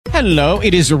Hello,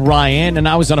 it is Ryan, and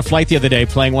I was on a flight the other day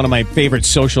playing one of my favorite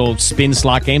social spin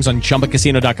slot games on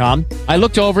ChumbaCasino.com. I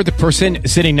looked over at the person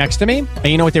sitting next to me, and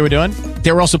you know what they were doing?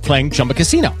 They were also playing Chumba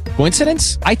Casino.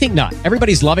 Coincidence? I think not.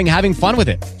 Everybody's loving having fun with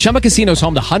it. Chumba Casino is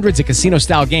home to hundreds of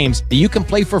casino-style games that you can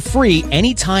play for free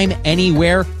anytime,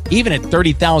 anywhere, even at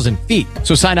 30,000 feet.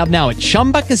 So sign up now at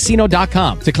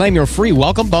ChumbaCasino.com to claim your free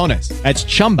welcome bonus. That's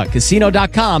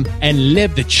ChumbaCasino.com and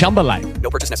live the Chumba life.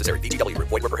 No purchase necessary. VGW.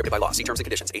 Void where prohibited by law. See terms and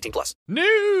conditions. 18+.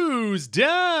 News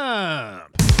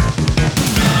dump.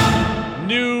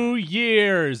 New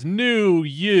Year's, new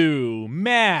you,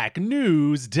 Mac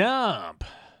News dump.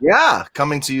 Yeah,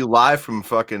 coming to you live from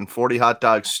fucking 40 Hot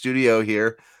Dog Studio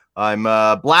here. I'm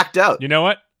blacked out. You know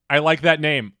what? I like that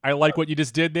name. I like what you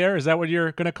just did there. Is that what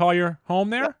you're going to call your home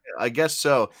there? I guess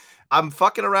so. I'm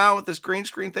fucking around with this green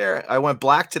screen there. I went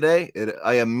black today.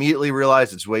 I immediately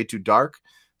realized it's way too dark.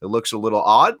 It looks a little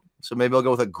odd. So maybe I'll go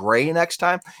with a gray next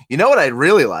time. You know what I'd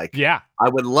really like? Yeah. I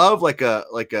would love like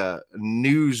a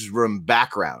newsroom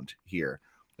background here.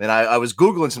 And I was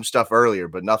Googling some stuff earlier,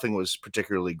 but nothing was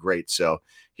particularly great. So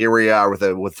here we are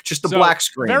with just a black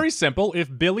screen. Very simple.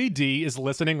 If Billy D is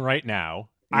listening right now,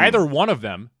 either one of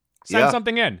them, send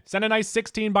something in. Send a nice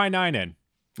 16:9 in.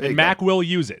 And Mac will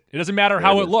use it. It doesn't matter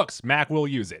how it looks. Mac will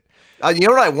use it. You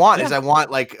know what I want is I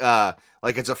want like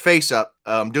it's a face up.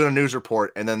 I'm doing a news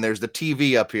report, and then there's the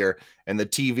TV up here, and the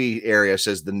TV area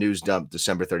says the news dump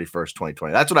December 31st,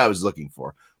 2020. That's what I was looking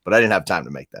for, but I didn't have time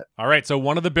to make that. All right, so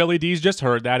one of the Billy D's just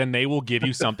heard that, and they will give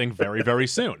you something very, very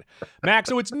soon. Mac,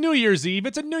 so it's New Year's Eve.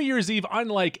 It's a New Year's Eve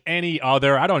unlike any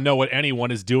other. I don't know what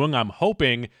anyone is doing. I'm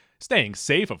hoping staying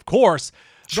safe, of course.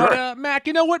 Sure. But, Mac,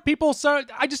 you know what?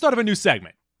 I just thought of a new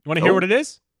segment. You want to hear what it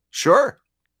is? Sure.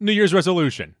 New Year's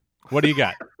resolution. What do you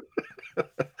got?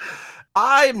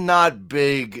 I'm not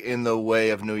big in the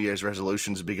way of New Year's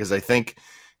resolutions because I think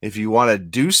if you want to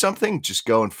do something, just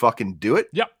go and fucking do it.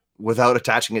 Yep. Without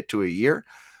attaching it to a year.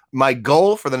 My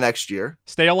goal for the next year.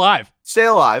 Stay alive.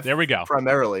 There we go.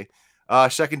 Primarily.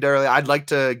 Secondarily, I'd like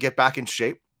to get back in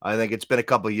shape. I think it's been a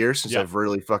couple of years since I've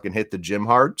really fucking hit the gym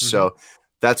hard. Mm-hmm. So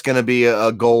that's going to be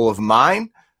a goal of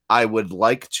mine. I would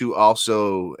like to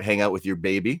also hang out with your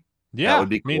baby. Yeah. That would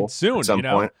be cool. I mean, soon, at some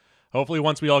point. Hopefully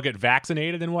once we all get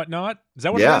vaccinated and whatnot. Is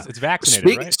that what it is? It's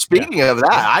vaccinated, right? Speaking of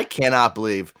that, I cannot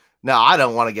believe. Now, I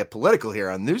don't want to get political here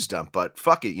on News Dump, but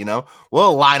fuck it, we'll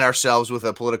align ourselves with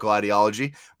a political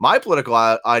ideology. My political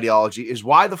ideology is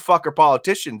why the fuck are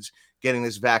politicians getting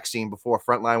this vaccine before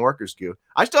frontline workers do?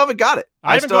 I still haven't got it.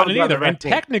 I haven't gotten it either. And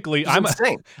technically, I'm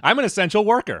an essential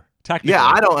worker. Technically. Yeah,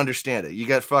 I don't understand it. You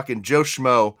got fucking Joe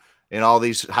Schmo in all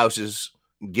these houses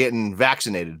getting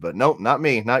vaccinated, but nope, not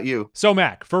me, not you. So,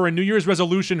 Mac, for a New Year's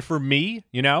resolution for me,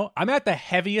 I'm at the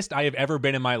heaviest I have ever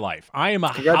been in my life. I am a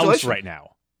house right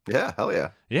now. Yeah, hell yeah.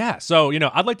 Yeah, so,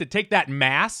 I'd like to take that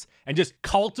mass and just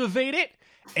cultivate it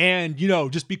and,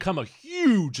 just become a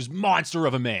huge monster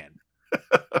of a man.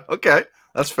 Okay,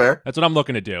 that's fair. That's what I'm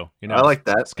looking to do. I like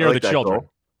that. Scare the children.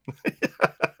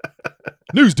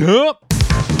 News dump.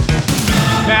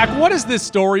 Mac, what is this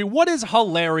story? What is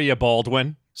Hilaria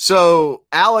Baldwin? So,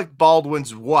 Alec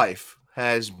Baldwin's wife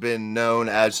has been known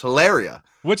as Hilaria.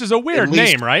 Which is a weird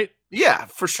name, right? Yeah,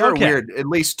 for sure. Okay. Weird, at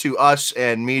least to us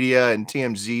and media and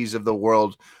TMZs of the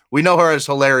world. We know her as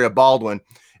Hilaria Baldwin.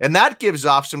 And that gives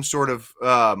off some sort of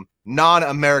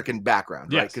non-American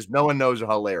background, right? Because no one knows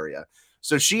Hilaria.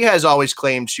 So she has always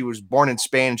claimed she was born in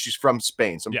Spain and she's from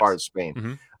Spain, some part of Spain.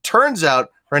 Mm-hmm. Turns out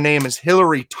her name is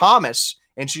Hillary Thomas,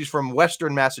 and she's from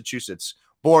Western Massachusetts,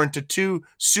 born to two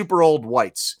super old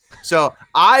whites. So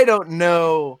I don't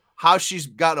know how she's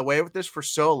gotten away with this for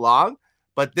so long,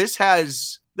 but this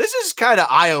is kind of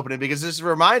eye-opening because this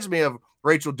reminds me of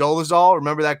Rachel Dolezal.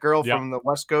 Remember that girl from the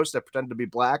West Coast that pretended to be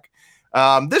black?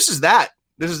 This is that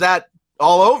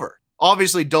all over.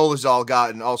 Obviously, Dolezal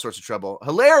got in all sorts of trouble.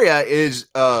 Hilaria is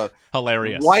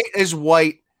hilarious,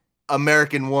 white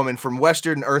American woman from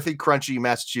Western Earthy Crunchy,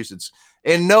 Massachusetts.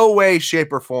 In no way,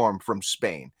 shape, or form from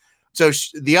Spain. So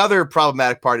the other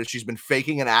problematic part is she's been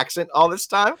faking an accent all this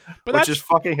time, which is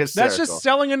fucking hysterical. That's just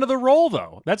selling into the role,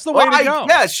 though. That's the way to go.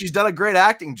 Yeah, she's done a great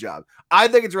acting job. I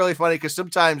think it's really funny because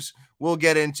sometimes we'll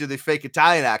get into the fake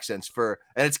Italian accents and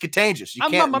it's contagious. You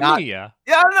can't not. Mia.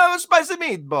 Yeah, no, spicy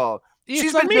meatball.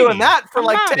 She's been doing that for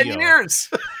like 10 years.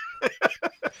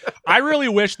 I really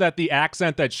wish that the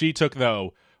accent that she took,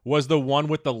 though, was the one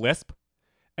with the lisp.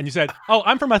 And you said, "Oh,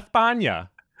 I'm from España."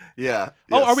 Yeah.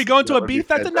 Oh, are we going to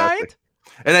Ibiza tonight?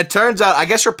 And it turns out, I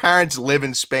guess her parents live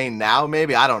in Spain now,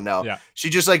 maybe. I don't know. Yeah. She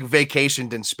just like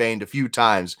vacationed in Spain a few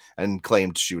times and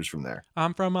claimed she was from there.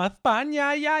 I'm from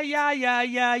España,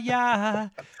 yeah.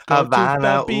 Go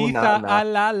Havana, to Ibiza,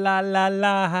 la la la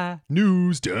la.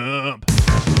 News dump.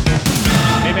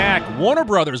 Hey, Mac, Warner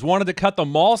Brothers wanted to cut the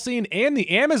mall scene and the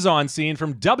Amazon scene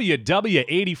from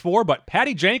WW84, but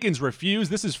Patty Jenkins refused.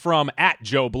 This is from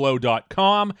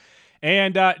 @JoeBlow.com.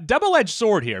 And double-edged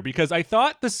sword here, because I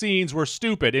thought the scenes were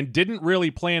stupid and didn't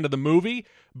really play into the movie,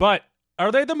 but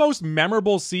are they the most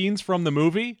memorable scenes from the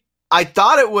movie? I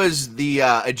thought it was the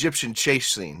Egyptian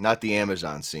chase scene, not the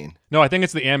Amazon scene. No, I think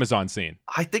it's the Amazon scene.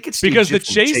 I think it's because the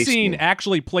Egyptian chase scene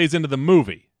actually plays into the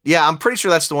movie. Yeah, I'm pretty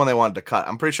sure that's the one they wanted to cut.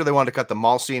 I'm pretty sure they wanted to cut the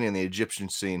mall scene and the Egyptian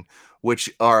scene, which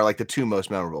are like the two most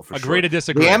memorable for sure. Agree to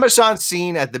disagree. The Amazon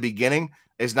scene at the beginning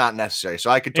is not necessary, so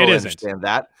I could totally understand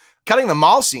that. Cutting the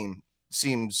mall scene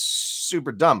seems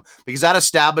super dumb because that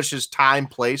establishes time,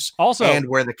 place, also, and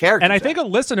where the character. And I think a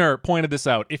listener pointed this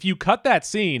out. If you cut that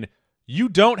scene, you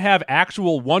don't have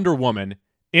actual Wonder Woman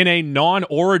in a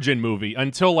non-origin movie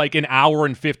until like an hour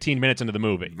and 15 minutes into the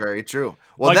movie. Very true.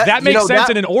 Well, like that makes sense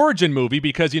in an origin movie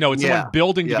because it's someone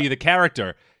building to be the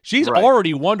character. She's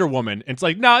already Wonder Woman. And it's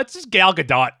like, no, it's just Gal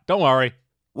Gadot. Don't worry.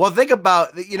 Well, think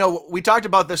about, we talked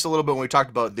about this a little bit when we talked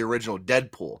about the original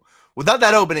Deadpool. Without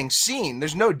that opening scene,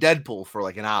 there's no Deadpool for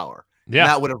like an hour. Yeah. And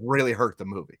that would have really hurt the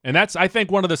movie. And that's, I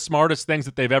think, one of the smartest things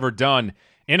that they've ever done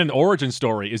in an origin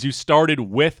story is you started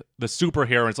with the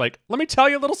superhero. And it's like, let me tell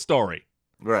you a little story.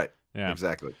 Right. Yeah.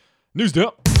 Exactly. News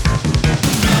dump.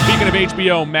 Speaking of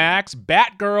HBO Max,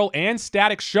 Batgirl and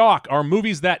Static Shock are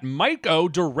movies that might go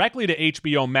directly to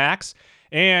HBO Max.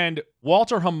 And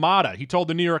Walter Hamada, he told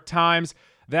the New York Times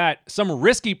that some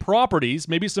risky properties,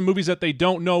 maybe some movies that they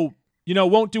don't know,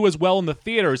 won't do as well in the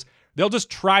theaters, they'll just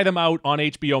try them out on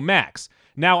HBO Max.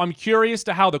 Now, I'm curious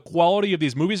to how the quality of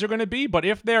these movies are going to be, but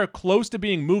if they're close to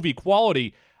being movie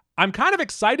quality, I'm kind of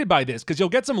excited by this because you'll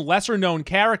get some lesser-known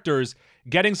characters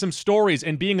getting some stories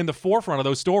and being in the forefront of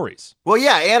those stories. Well,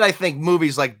 yeah, and I think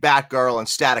movies like Batgirl and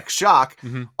Static Shock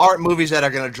aren't movies that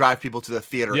are going to drive people to the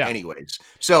theater anyways.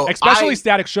 So especially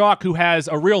Static Shock, who has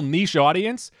a real niche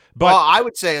audience. But well, I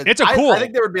would say it's cool. I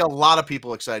think there would be a lot of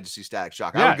people excited to see Static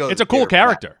Shock. Yeah, it's a cool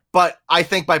character. But I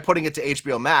think by putting it to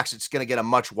HBO Max, it's going to get a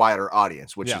much wider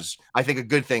audience, which is, I think, a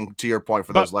good thing to your point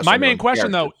for those less. My main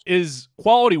question, though, is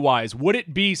quality-wise, would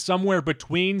it be somewhere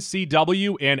between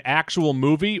CW and actual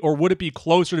movie, or would it be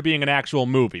closer to being an actual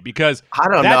movie? Because I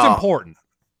don't know. That's important.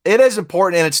 It is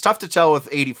important, and it's tough to tell with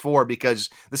 84 because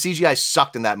the CGI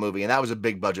sucked in that movie, and that was a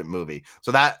big-budget movie.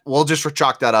 So that we'll just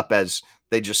chalk that up as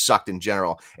they just sucked in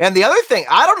general. And the other thing,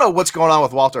 I don't know what's going on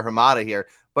with Walter Hamada here,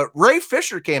 but Ray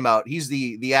Fisher came out. He's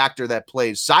the actor that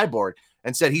plays Cyborg,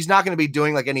 and said he's not going to be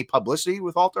doing like any publicity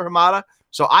with Walter Hamada.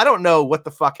 So I don't know what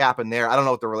the fuck happened there. I don't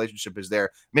know what the relationship is there.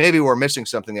 Maybe we're missing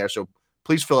something there. So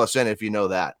please fill us in if you know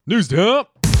that. News dump.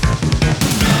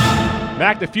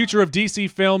 Back to future of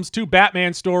DC films, 2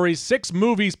 Batman stories, 6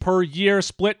 movies per year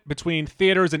split between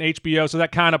theaters and HBO. So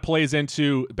that kind of plays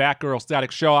into Batgirl, Static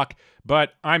Shock.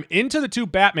 But I'm into the 2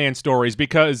 Batman stories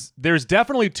because there's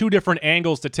definitely 2 different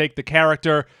angles to take the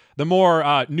character. The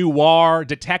more noir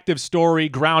detective story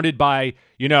grounded by,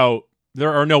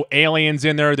 there are no aliens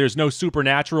in there. There's no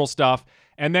supernatural stuff.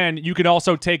 And then you could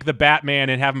also take the Batman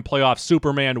and have him play off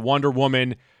Superman, Wonder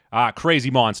Woman,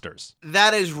 crazy monsters.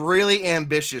 That is really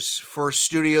ambitious for a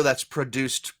studio that's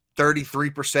produced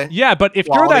 33%. Yeah, but if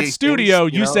you're that studio,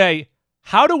 you say,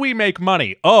 how do we make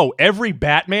money? Oh, every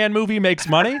Batman movie makes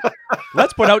money?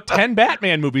 Let's put out 10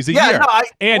 Batman movies a year. No,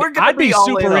 I'd be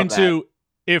super into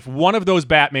if one of those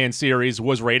Batman series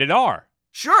was rated R.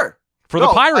 Sure. For the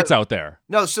pirates out there.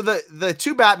 No, so the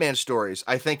 2 Batman stories,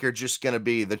 I think, are just going to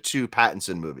be the 2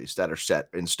 Pattinson movies that are set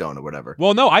in stone or whatever.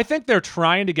 Well, no, I think they're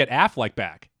trying to get Affleck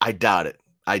back. I doubt it.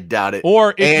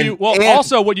 Or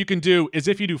also what you can do is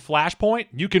if you do Flashpoint,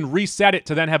 you can reset it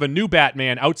to then have a new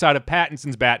Batman outside of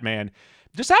Pattinson's Batman.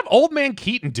 Just have Old Man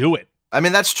Keaton do it. I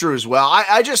mean, that's true as well.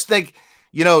 I just think,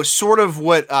 sort of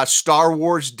what Star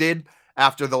Wars did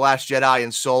after The Last Jedi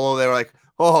and Solo. They were like,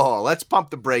 oh, let's pump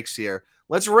the brakes here.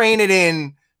 Let's rein it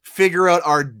in, figure out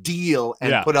our deal,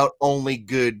 and put out only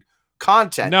good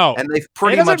content. No, and they've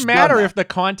pretty much done that. It doesn't matter if the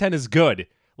content is good.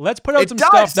 Let's put out some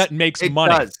stuff that makes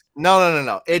money. Does.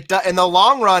 No. It does. In the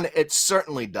long run, it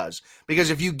certainly does. Because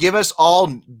if you give us all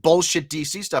bullshit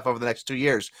DC stuff over the next 2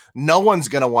 years, no one's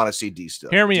going to want to see DC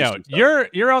stuff. Hear me out. Stuff.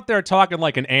 You're out there talking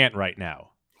like an ant right now.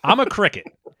 I'm a cricket.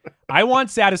 I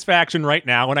want satisfaction right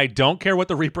now, and I don't care what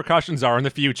the repercussions are in the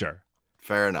future.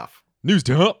 Fair enough. News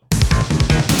dump.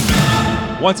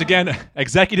 Once again,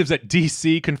 executives at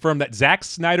DC confirmed that Zack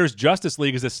Snyder's Justice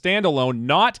League is a standalone,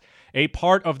 not a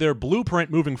part of their blueprint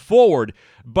moving forward.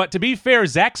 But to be fair,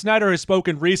 Zack Snyder has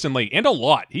spoken recently, and a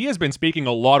lot. He has been speaking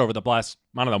a lot over the last,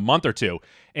 month or two,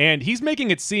 and he's making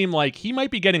it seem like he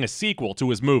might be getting a sequel to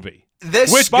his movie.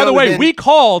 Which, by the way, we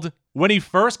called when he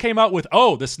first came out with,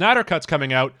 the Snyder Cut's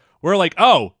coming out. We're like,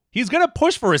 he's going to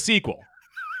push for a sequel.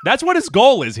 That's what his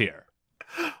goal is here.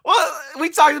 Well, we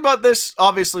talked about this,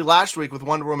 obviously, last week with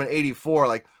Wonder Woman 84.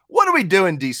 Like, what are we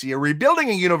doing, DC? Are we building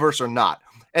a universe or not?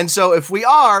 And so if we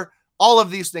are, all of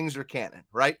these things are canon,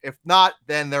 right? If not,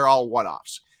 then they're all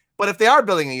one-offs. But if they are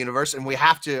building a universe, and we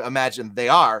have to imagine they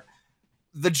are,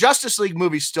 the Justice League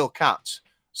movie still counts.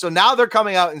 So now they're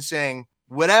coming out and saying,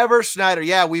 whatever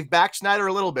Snyder, we've backed Snyder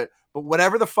a little bit, but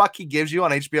whatever the fuck he gives you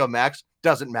on HBO Max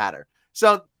doesn't matter.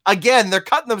 So again, they're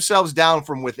cutting themselves down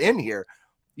from within here.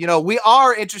 You know, we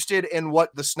are interested in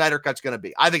what the Snyder Cut's going to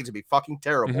be. I think it's going to be fucking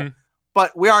terrible,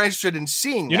 but we are interested in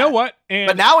seeing that. You know what?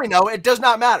 But now we know it does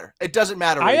not matter. It doesn't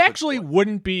matter. I actually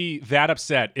wouldn't be that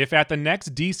upset if at the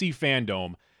next DC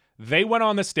Fandom, they went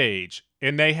on the stage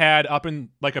and they had up in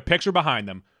like a picture behind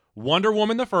them, Wonder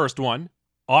Woman, the first one,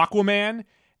 Aquaman,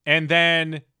 and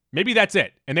then maybe that's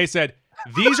it. And they said,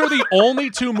 these are the only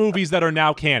two movies that are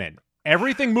now canon.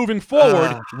 Everything moving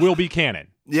forward will be canon.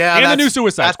 Yeah, and the new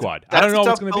Suicide Squad. I don't know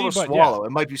what's going to be, but swallow. It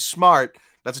might be smart.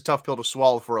 That's a tough pill to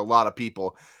swallow for a lot of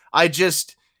people.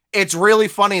 It's really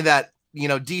funny that, you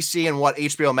know, DC and what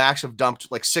HBO Max have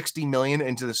dumped like $60 million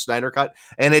into the Snyder Cut,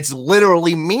 and it's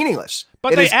literally meaningless.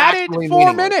 But they added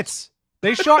 4 minutes.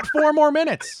 They shot 4 more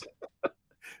minutes.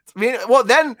 Well,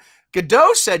 then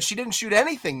Godot said she didn't shoot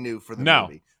anything new for the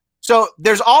movie. So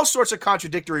there's all sorts of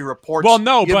contradictory reports. Well,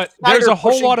 no, but there's a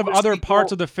whole lot of other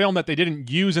parts of the film that they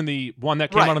didn't use in the one that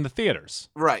came out in the theaters.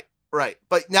 Right.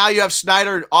 But now you have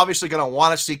Snyder obviously going to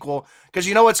want a sequel because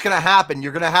you know what's going to happen.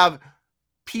 You're going to have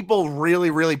people really,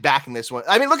 really backing this one.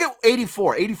 I mean, look at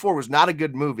 84. 84 was not a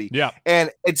good movie. Yeah. And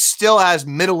it still has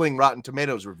middling Rotten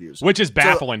Tomatoes reviews. Which is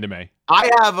baffling to me. I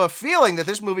have a feeling that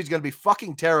this movie's going to be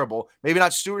fucking terrible. Maybe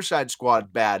not Suicide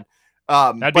Squad bad.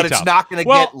 But it's not going to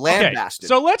get lambasted.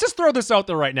 So let's just throw this out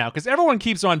there right now because everyone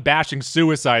keeps on bashing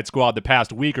Suicide Squad the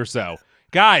past week or so.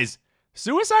 Guys,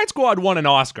 Suicide Squad won an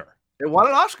Oscar. It won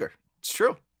an Oscar. It's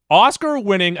true.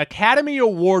 Oscar-winning, Academy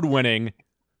Award-winning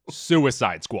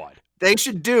Suicide Squad. They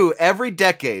should do every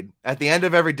decade, at the end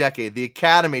of every decade, the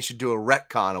Academy should do a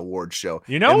retcon award show.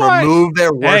 You know what? Remove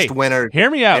their worst winner.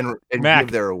 Hear me out, and Mac,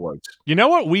 give their awards. You know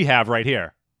what we have right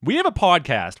here? We have a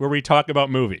podcast where we talk about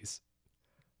movies.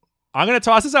 I'm going to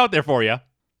toss this out there for you.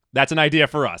 That's an idea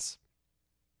for us.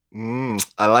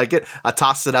 I like it. I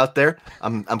tossed it out there.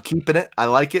 I'm keeping it. I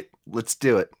like it. Let's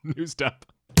do it. News up.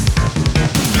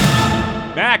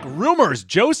 Mac, rumors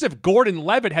Joseph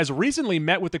Gordon-Levitt has recently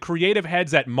met with the creative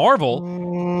heads at Marvel.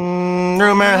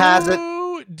 Rumor has it.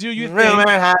 Who do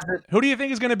you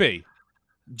think is going to be?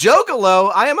 Joe Gallo,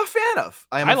 I am a fan of.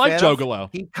 I like Joe Gallo.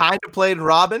 He kind of played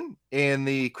Robin in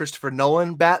the Christopher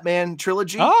Nolan Batman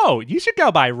trilogy. Oh, you should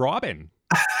go by Robin.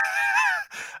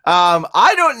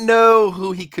 I don't know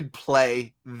who he could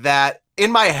play that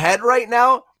in my head right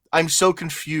now. I'm so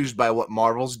confused by what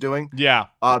Marvel's doing. Yeah.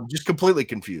 Just completely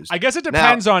confused. I guess it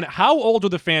depends on how old are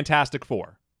the Fantastic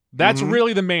Four. That's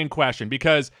really the main question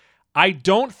because I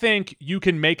don't think you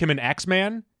can make him an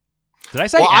X-Man. Did I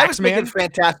say X-Man? I was thinking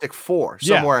Fantastic Four,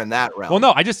 somewhere in that realm. Well,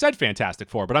 no, I just said Fantastic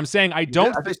Four, but I'm saying I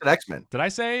don't. I said X-Men. Did I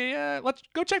say? Let's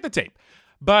go check the tape.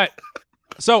 But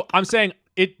so I'm saying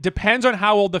it depends on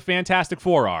how old the Fantastic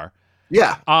Four are.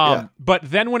 Yeah. But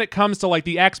then when it comes to like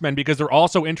the X-Men, because they're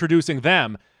also introducing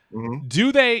them,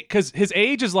 do they? Because his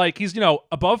age is like he's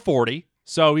above 40,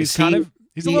 so he's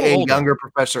he's a little older. Younger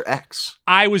Professor X.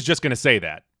 I was just gonna say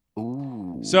that.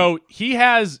 Ooh. So he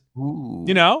has,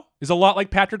 is a lot like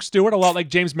Patrick Stewart, a lot like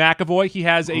James McAvoy. He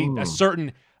has a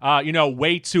certain,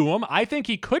 way to him. I think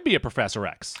he could be a Professor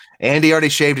X. And he already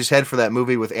shaved his head for that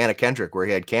movie with Anna Kendrick where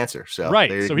he had cancer. So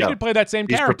right, so he could play that same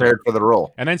character. He's prepared for the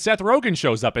role. And then Seth Rogen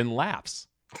shows up and laughs.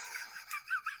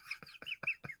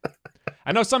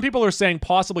 I know some people are saying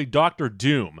possibly Dr.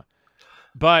 Doom.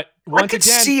 But once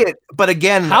again, see it. But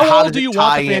again, how old do you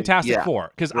want the Fantastic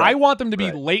Four? Because I want them to be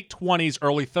late 20s,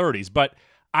 early 30s. But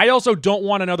I also don't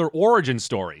want another origin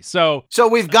story. So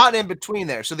we've gotten in between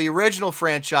there. So the original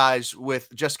franchise with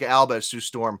Jessica Alba as Sue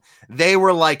Storm, they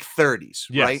were like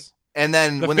 30s, right? And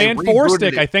then when they rebooted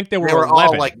it, I think they were 11.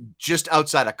 All like just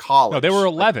outside of college. No, they were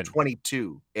 11, like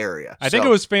 22 area. I think it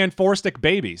was Fanforstic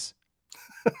Babies,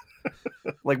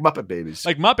 like Muppet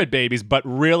Babies, but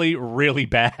really, really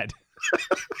bad.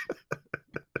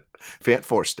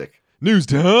 Fanforstic.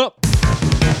 News up.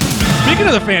 Speaking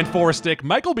of the Fan4stick,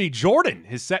 Michael B. Jordan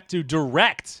is set to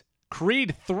direct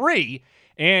Creed 3,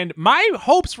 and my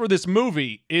hopes for this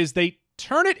movie is they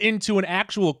turn it into an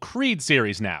actual Creed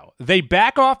series now. They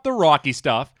back off the Rocky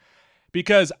stuff,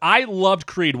 because I loved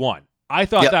Creed 1. I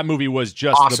thought that movie was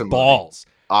just awesome, the balls.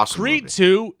 Movie. Awesome Creed movie.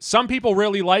 2, some people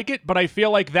really like it, but I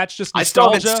feel like that's just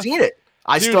nostalgia. I still haven't seen it.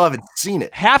 I still haven't seen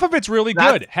it. Half of it's really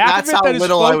good. Half of it that is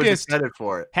focused. I was excited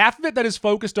for it. Half of it that is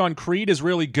focused on Creed is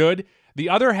really good. The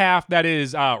other half that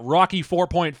is Rocky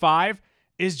 4.5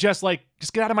 is just like,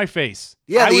 just get out of my face.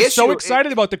 Yeah, I was so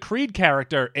excited about the Creed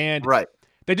character, and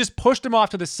they just pushed him off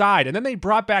to the side, and then they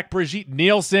brought back Brigitte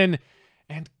Nielsen,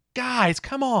 and guys,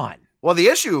 come on. Well, the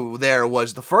issue there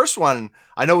was the first one,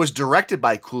 I know, was directed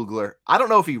by Coogler. I don't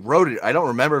know if he wrote it. I don't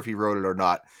remember if he wrote it or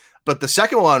not. But the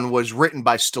second one was written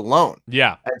by Stallone.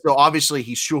 Yeah. And so obviously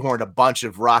he shoehorned a bunch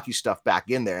of Rocky stuff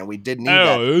back in there, and we didn't need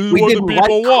that. We didn't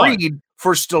like Creed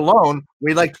for Stallone.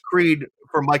 We liked Creed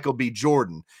for Michael B.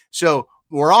 Jordan. So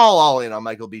we're all in on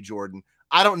Michael B. Jordan.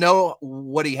 I don't know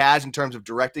what he has in terms of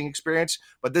directing experience,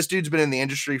 but this dude's been in the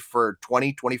industry for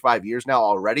 20, 25 years now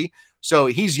already. So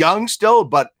he's young still,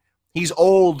 but he's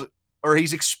old, or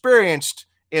he's experienced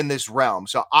in this realm.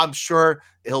 So I'm sure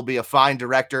he'll be a fine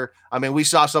director. I mean, we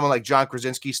saw someone like John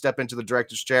Krasinski step into the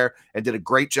director's chair and did a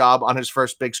great job on his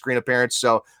first big screen appearance.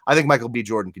 So I think Michael B.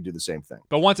 Jordan can do the same thing.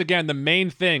 But once again, the main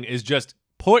thing is just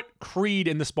put Creed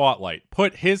in the spotlight.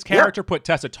 Put his character, put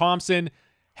Tessa Thompson,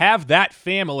 have that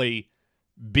family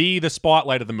be the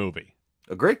spotlight of the movie.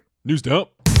 Agree. News dump.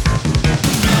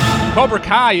 Cobra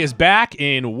Kai is back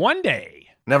in one day.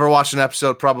 Never watched an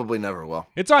episode, probably never will.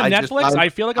 It's on Netflix. I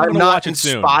feel like I'm going to watch it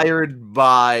soon. I'm not inspired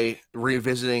by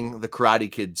revisiting the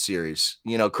Karate Kid series.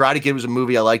 You know, Karate Kid was a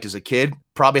movie I liked as a kid.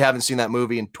 Probably haven't seen that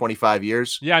movie in 25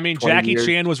 years. Yeah, I mean, Jackie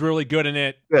Chan was really good in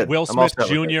it. Good. Will Smith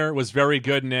Jr. was very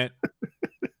good in it.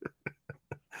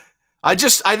 I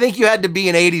think you had to be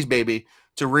an 80s baby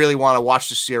to really want to watch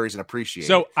the series and appreciate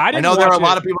it. I know there are a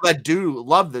lot of people that do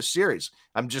love this series.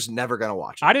 I'm just never going to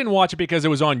watch it. I didn't watch it because it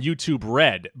was on YouTube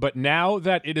Red, but now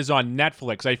that it is on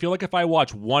Netflix, I feel like if I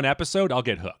watch one episode, I'll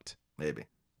get hooked. Maybe.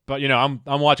 But you know,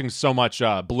 I'm watching so much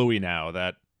Bluey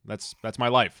now that's my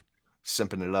life.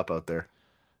 Simping it up out there.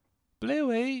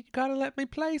 Bluey, you gotta let me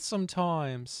play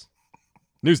sometimes.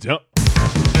 News dump.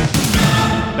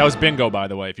 That was Bingo, by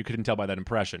the way, if you couldn't tell by that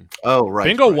impression. Oh, right.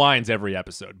 Bingo whines every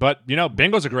episode, but you know,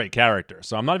 Bingo's a great character,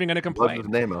 so I'm not even going to complain. What's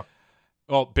his name?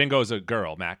 Well, Bingo's a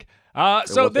girl, Mac.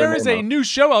 So there is a new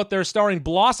show out there starring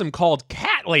Blossom called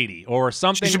Cat Lady or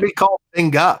something. She should be called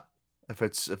Binga if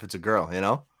it's a girl, you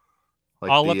know?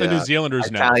 Like I'll let the New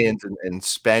Zealanders know. Italians and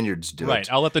Spaniards do it.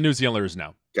 Right, I'll let the New Zealanders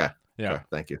know. Okay. Yeah. Okay,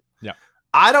 thank you. Yeah.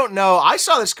 I don't know. I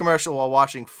saw this commercial while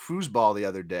watching Foosball the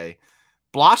other day.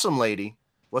 Blossom Lady.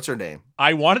 What's her name?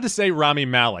 I wanted to say Rami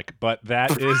Malek, but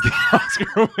that is the Oscar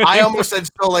winner. I almost said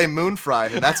Soleil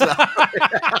Moonfry, and that's not.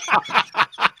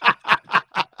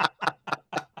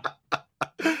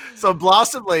 So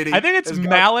Blossom Lady. I think it's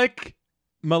Malek.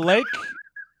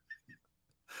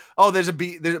 Oh, there's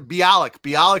Bialik.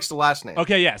 Bialik's the last name.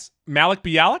 Okay, yes. Malik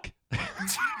Bialik?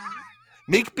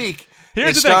 Meek Beak.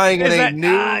 Here's the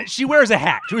thing. She wears a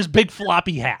hat. She wears big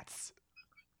floppy hats.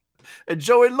 And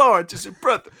Joey Lawrence is her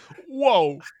brother.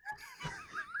 Whoa.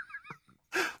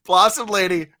 Blossom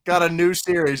Lady got a new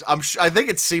series. I think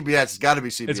it's CBS. It's got to be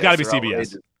CBS. It's got to be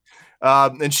CBS.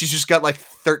 And she's just got like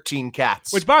 13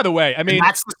 cats. Which, by the way, I mean, and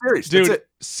that's the series. Dude,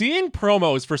 seeing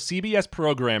promos for CBS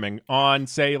programming on,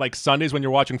 say, like Sundays when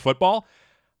you're watching football,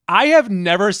 I have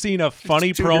never seen a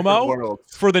funny promo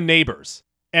for The Neighbors.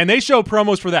 And they show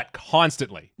promos for that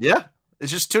constantly. Yeah.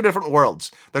 It's just two different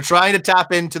worlds. They're trying to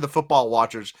tap into the football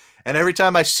watchers. And every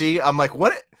time I see, I'm like,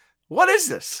 what is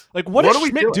this? Like, what is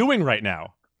Schmidt doing right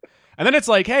now? And then it's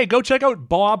like, hey, go check out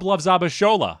Bob Loves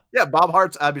Abishola. Yeah, Bob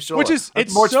Hart's Abishola. Which is,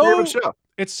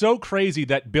 it's so crazy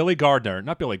that Billy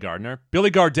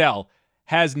Gardell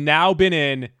has now been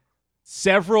in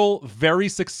several very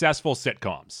successful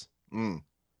sitcoms. Mm.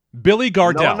 Billy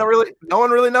Gardell. No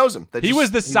one really knows him. He was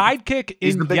the sidekick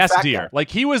in Yes Dear. Like,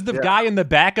 he was the guy in the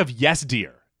back of Yes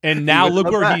Dear. And now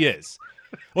look where he is.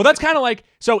 Well, that's kind of like,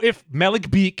 so if Malik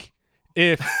Beek,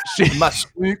 if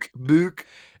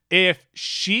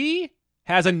she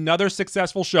has another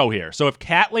successful show here, so if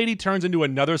Cat Lady turns into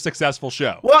another successful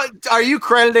show. Well, are you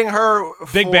crediting her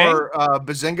Big Bang?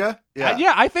 Bazinga?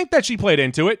 Yeah. I think that she played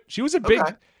into it. She was a big,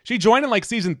 she joined in like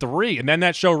season 3, and then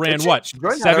that show ran,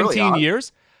 17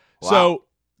 years? Wow. So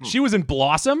she was in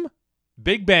Blossom,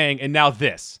 Big Bang, and now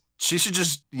this. She should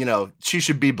just, she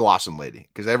should be Blossom Lady,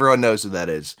 because everyone knows who that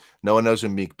is. No one knows who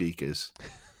Meek Beak is.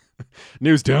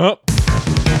 News dump.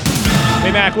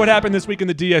 Hey, Mac, what happened this week in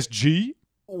the DSG?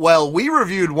 Well, we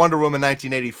reviewed Wonder Woman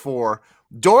 1984.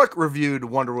 Dork reviewed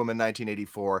Wonder Woman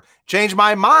 1984. Change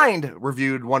My Mind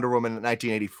reviewed Wonder Woman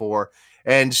 1984.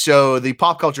 And so the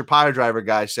Pop Culture Pile Driver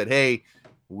guy said, hey,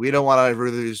 we don't want to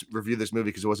review this movie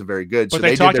because it wasn't very good. But so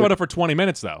they talked about it for 20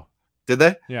 minutes, though. Did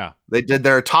they? Yeah. They did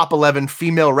their top 11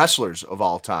 female wrestlers of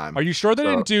all time. Are you sure they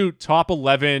didn't do top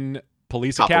 11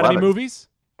 Police Top Academy 11. movies?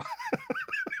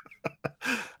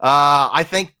 I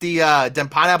think the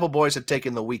Pineapple Boys had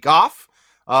taken the week off.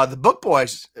 The Book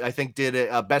Boys, I think, did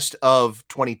a best of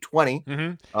 2020.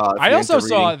 Mm-hmm. I also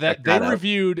saw that they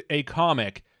reviewed a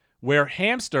comic where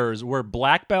hamsters were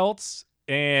black belts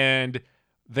and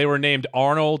they were named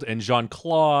Arnold and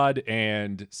Jean-Claude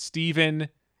and Steven.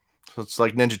 So it's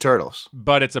like Ninja Turtles.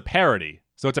 But it's a parody.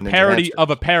 So it's a Ninja parody hamsters.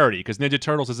 of a parody because Ninja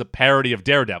Turtles is a parody of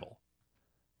Daredevil.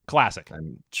 Classic.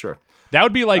 I'm sure. That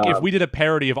would be like if we did a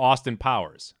parody of Austin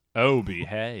Powers. Oh,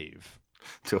 behave.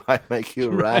 Do I make you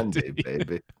Randy,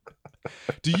 baby?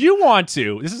 Do you want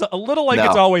to? This is a little like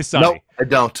It's Always Sunny. No, I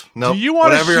don't. No. Do you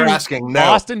want Whatever to you're shoot asking, no.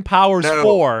 Austin Powers No.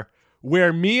 4,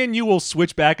 where me and you will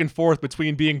switch back and forth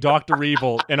between being Dr.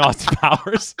 Evil and Austin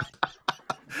Powers?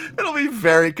 It'll be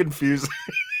very confusing.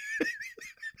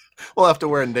 We'll have to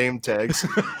wear name tags.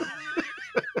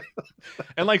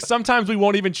 And like sometimes we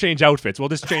won't even change outfits. We'll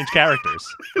just change characters.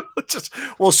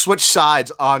 We'll switch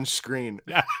sides on screen.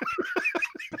 Yeah.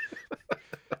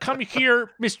 Come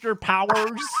here, Mr.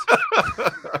 Powers.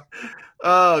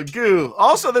 Goo.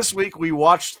 Also this week we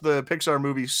watched the Pixar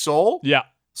movie Soul. Yeah.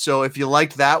 So if you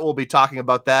liked that, we'll be talking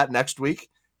about that next week.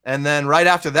 And then right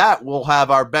after that, we'll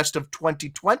have our best of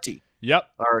 2020. Yep.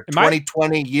 Our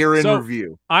 2020 year in So,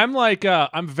 review. I'm like,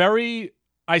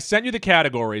 I sent you the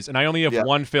categories and I only have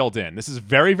one filled in. This is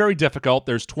very, very difficult.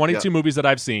 There's 22 movies that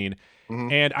I've seen.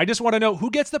 Mhm. And I just want to know who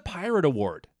gets the Pirate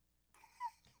Award.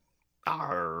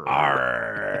 Arr.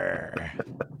 Arr.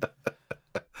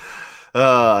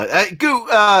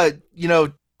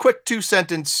 Goo, quick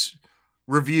 2-sentence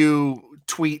review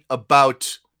tweet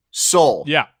about Soul.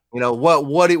 Yeah.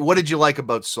 What did you like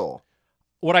about Soul?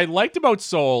 What I liked about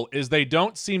Soul is they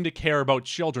don't seem to care about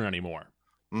children anymore.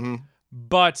 Mm-hmm.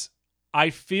 But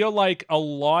I feel like a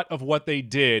lot of what they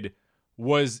did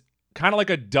was kind of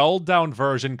like a dulled down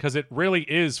version because it really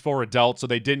is for adults, so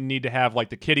they didn't need to have like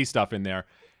the kiddie stuff in there.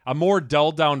 A more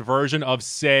dulled down version of,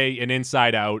 say, an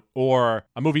Inside Out or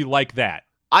a movie like that.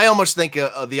 I almost think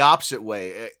the opposite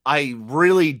way. I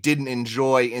really didn't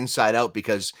enjoy Inside Out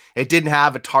because it didn't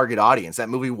have a target audience. That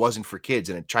movie wasn't for kids,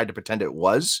 and it tried to pretend it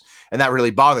was, and that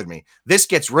really bothered me. This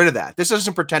gets rid of that. This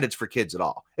doesn't pretend it's for kids at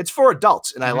all. It's for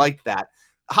adults, and I like that.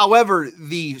 However,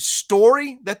 the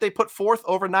story that they put forth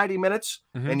over 90 minutes,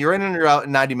 and you're in and you're out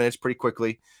in 90 minutes pretty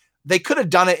quickly, they could have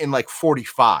done it in like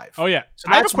 45. Oh, yeah. So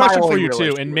I have a that's my question for only you, real too,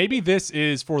 issue and with maybe this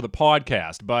is for the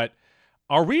podcast, but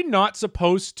are we not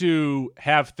supposed to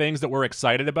have things that we're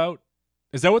excited about?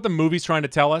 Is that what the movie's trying to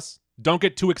tell us? Don't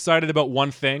get too excited about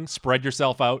one thing. Spread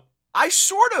yourself out. I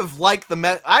sort of like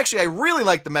I really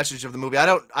like the message of the movie. I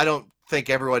don't think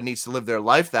everyone needs to live their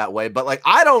life that way, but like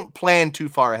I don't plan too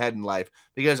far ahead in life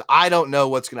because I don't know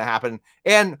what's going to happen.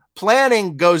 And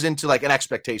planning goes into like an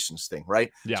expectations thing,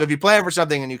 right? Yeah. So if you plan for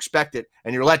something and you expect it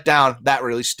and you're let down, that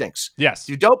really stinks. Yes. If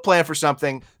you don't plan for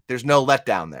something, there's no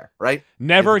letdown there, right?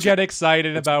 Never get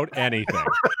excited about anything.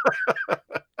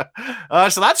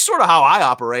 So that's sort of how I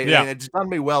operate. Yeah. And it's done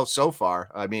me well so far.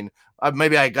 I mean,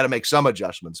 maybe I got to make some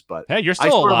adjustments, but Hey, you're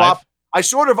still alive. I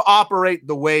sort of operate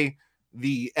the way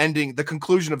the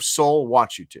conclusion of Soul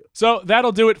wants you to. So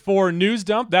that'll do it for News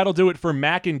Dump. That'll do it for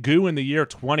Mac and Goo in the year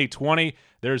 2020.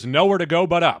 There's nowhere to go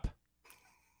but up.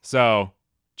 So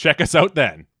check us out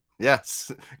then. Yes.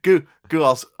 Goo,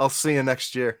 I'll see you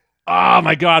next year. Oh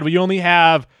my God, we only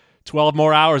have 12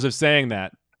 more hours of saying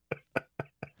that.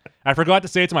 I forgot to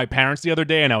say it to my parents the other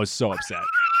day and I was so upset.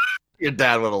 Your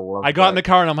dad would have loved I got in the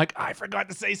car and I'm like, I forgot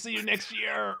to say see you next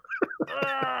year.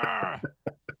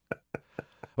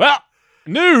 Well,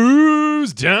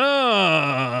 News Dump.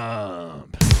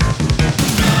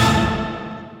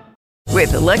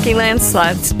 With the Lucky Land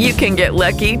Slots, you can get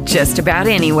lucky just about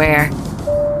anywhere.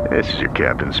 This is your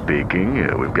captain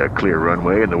speaking. We've got clear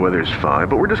runway and the weather's fine,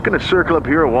 but we're just going to circle up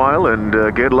here a while and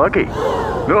get lucky.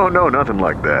 No, nothing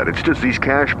like that. It's just these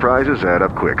cash prizes add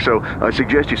up quick. So I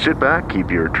suggest you sit back,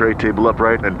 keep your tray table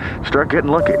upright, and start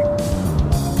getting lucky.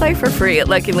 Play for free at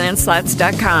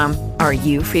LuckyLandSlots.com. Are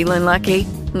you feeling lucky?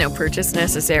 No purchase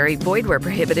necessary. Void where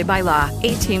prohibited by law.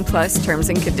 18+ terms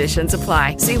and conditions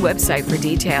apply. See website for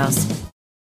details.